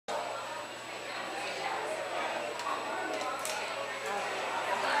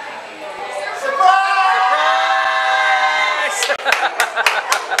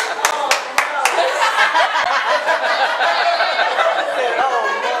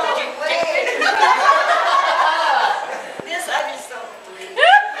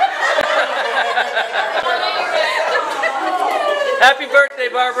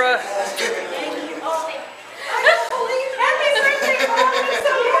Barbara.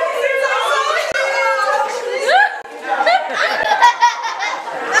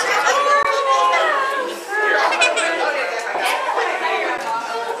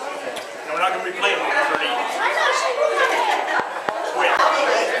 We're not going to be playing with her.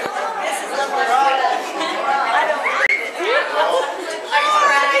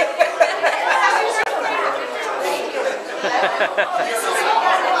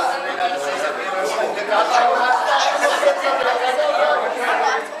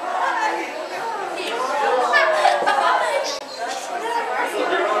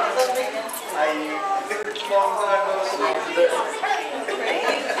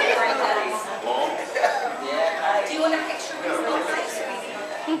 Do you want a picture with me?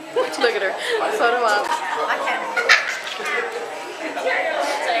 Look at her. Photo op. I can't.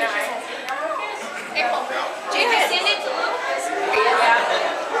 Did you send it to Lucas? Yeah.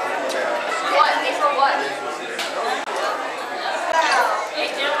 What? For what?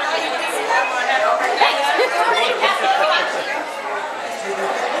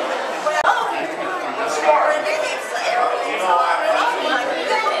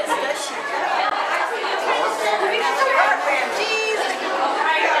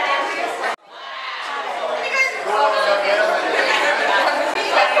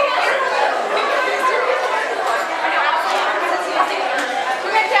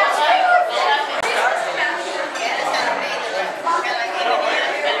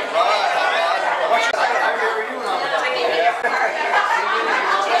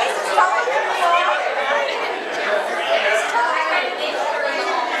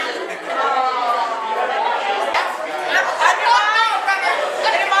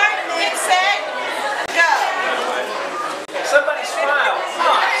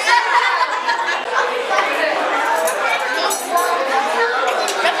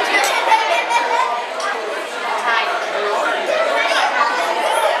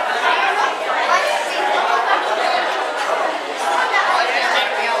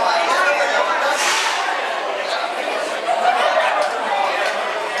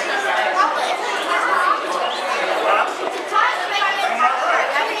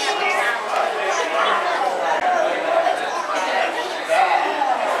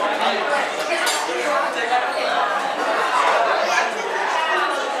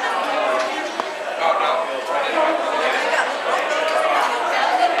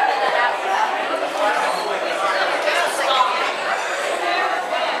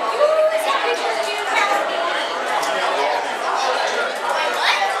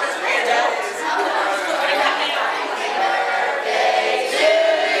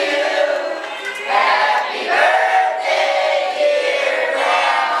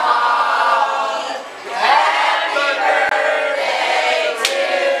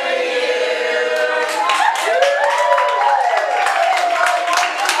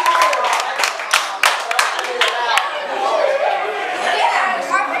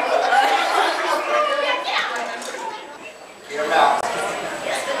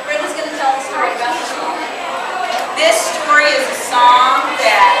 This story is a song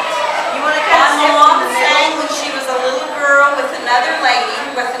that my mom sang when she was a little girl with another lady,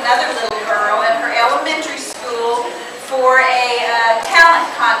 with another little girl at her elementary school for a talent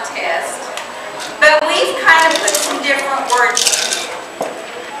contest. But we've kind of put some different words in.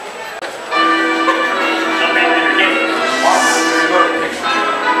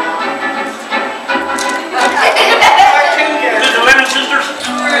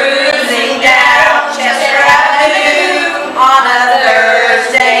 Cruising down Chester Avenue on a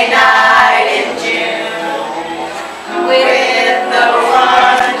Thursday night in June, with the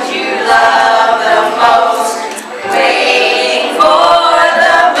ones you love the most, waiting for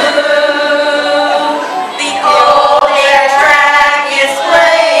the moon. The old air track is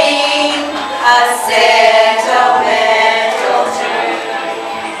playing a sentimental tune.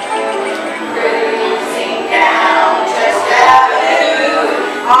 Cruising down Chester Avenue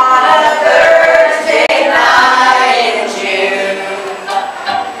on a Thursday night in June.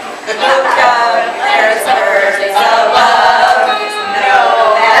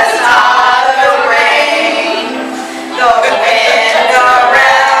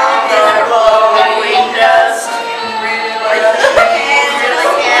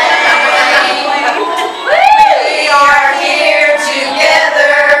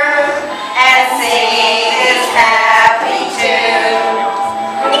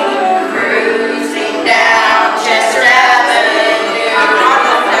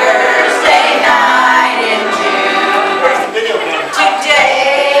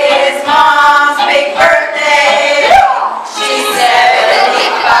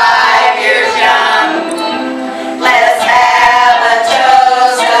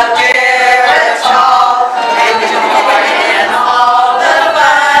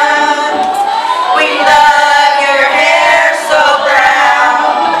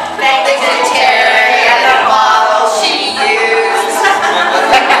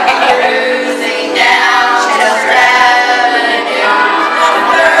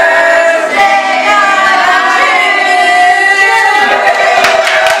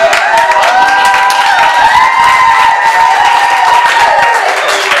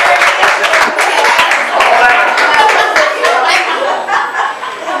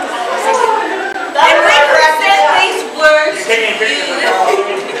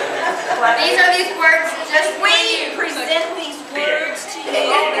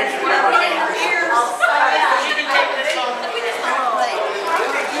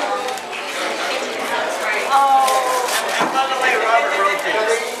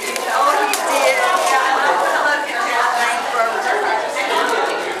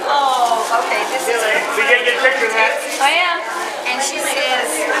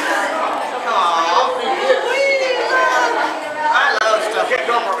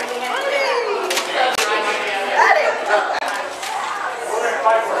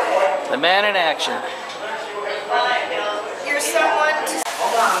 The man in action. Here's someone to...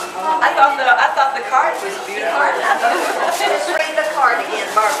 I thought the card was beautiful. Read the card again,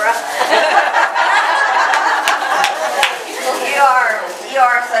 Barbara. You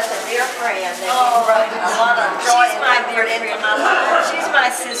are such a dear friend. And you brought a lot of joy and comfort into my life. She's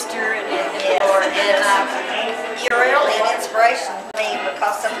my sister, and you're really an inspiration to me,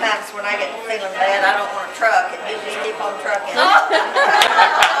 because sometimes when I get feeling bad, I don't want to truck, and you just keep on trucking.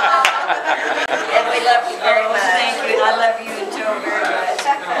 And we love you very much. Thank you. I love you and Joe very much.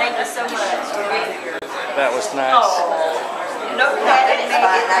 Thank you so much for being here. That was nice. No, I didn't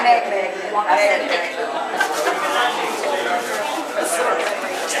make it.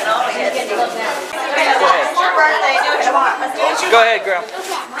 Go ahead, girl.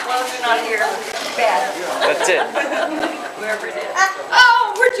 Well, you're not here. Bad. That's it. Whoever it is.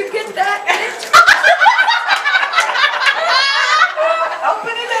 Oh, where'd you get that?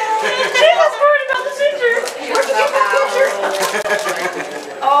 Open it up. She was worried about the picture. Where'd you get the picture?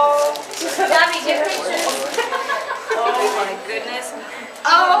 Oh. Daddy, get pictures. Oh my goodness.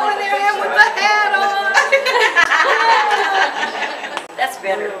 Oh, and there I am with the hat on. That's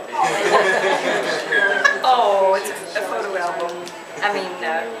better. Oh, it's a photo album. I mean,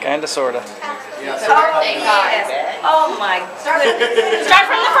 Kinda, sorta. oh, yes. Oh my goodness. Start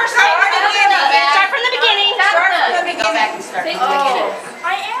from the first time. Start from the beginning. Start from the beginning. Oh,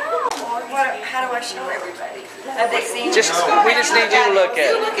 I am. How do I show everybody? Have they seen it? We just need you to look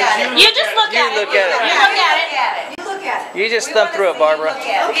at it. You just look at it. You look at it. You look at it. You look at it. You just thumb through it, Barbara.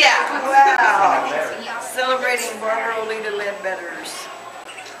 Oh yeah. Wow. Celebrating Barbara Olita Ledbetter's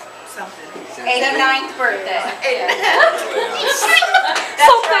something. 89th birthday. That's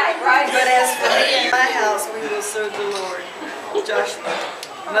right. But as for me in my house, we will serve the Lord. Joshua.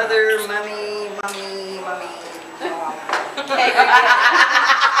 Mother, mommy. Okay.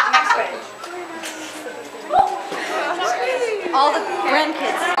 Next way. All the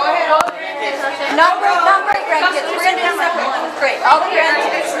grandkids. Go ahead, all the grandkids. Not great grandkids. We're going to do separate ones. Great. All the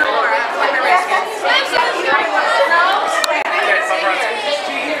grandkids.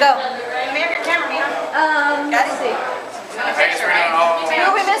 Go. Let's see. Who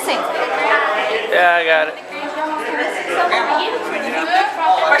are we missing? Yeah, I got it.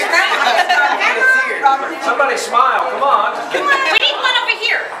 Somebody smile, come on. We need one over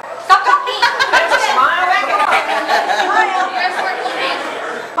here. Stop talking. That's a smile.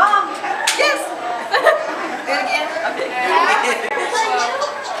 Mom. Yes. Do it again. Okay.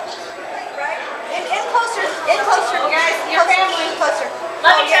 In closer. In closer. Guys, your family. Closer.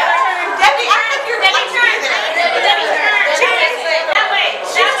 Let me turn. Debbie, Debbie, turn. Debbie, turn. That way.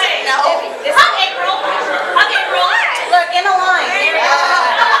 That way. Hug April. Hug April. Look, in a line. There we go.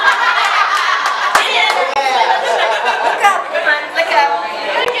 Look up. Come on. Look up.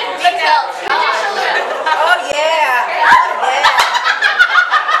 Look up. Oh, yeah.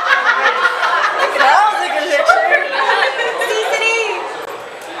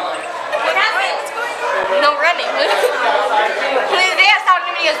 No running. Please, they asked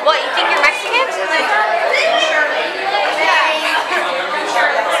talking to me. He goes, "What? You think you're Mexican?"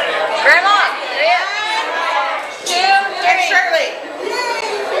 Grandma. Yeah. 2, 3. Shirley.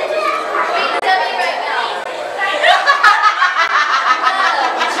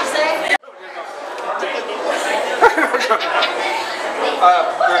 What'd she say?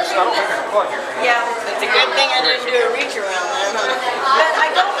 Yeah, it's a good thing I didn't do a reach around then, huh? But I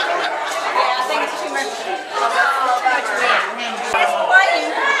don't think, I think it's too much. It's playing.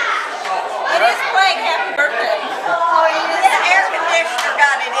 It is playing Happy Birthday. Oh, the air conditioner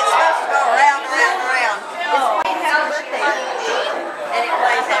got it. It's supposed to go around. It's playing Happy Birthday. And it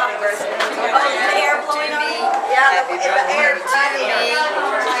plays Happy Birthday. Oh, the air blowing on me? Yeah, the air is right in me.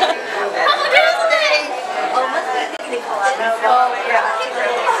 Happy Birthday. Oh, must be technical. I know. Oh, yeah.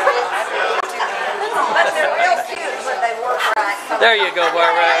 But they're real cute when they work right. There you go,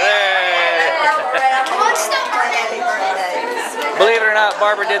 Barbara. There. Believe it or not,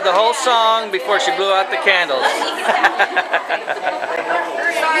 Barbara did the whole song before she blew out the candles.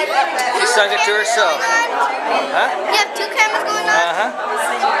 She sung it to herself. Huh? You have 2 cameras going on?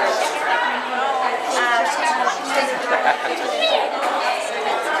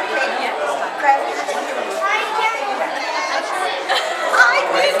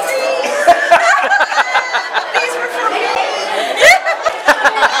 These were for me.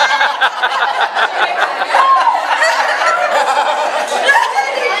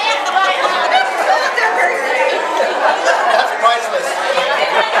 That's priceless.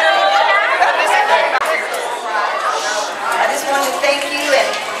 I just wanted to thank you and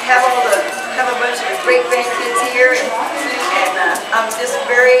have a bunch of great grandkids here and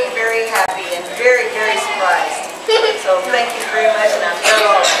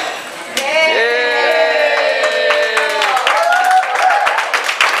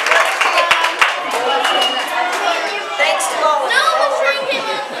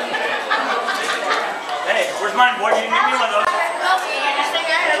on, boy. You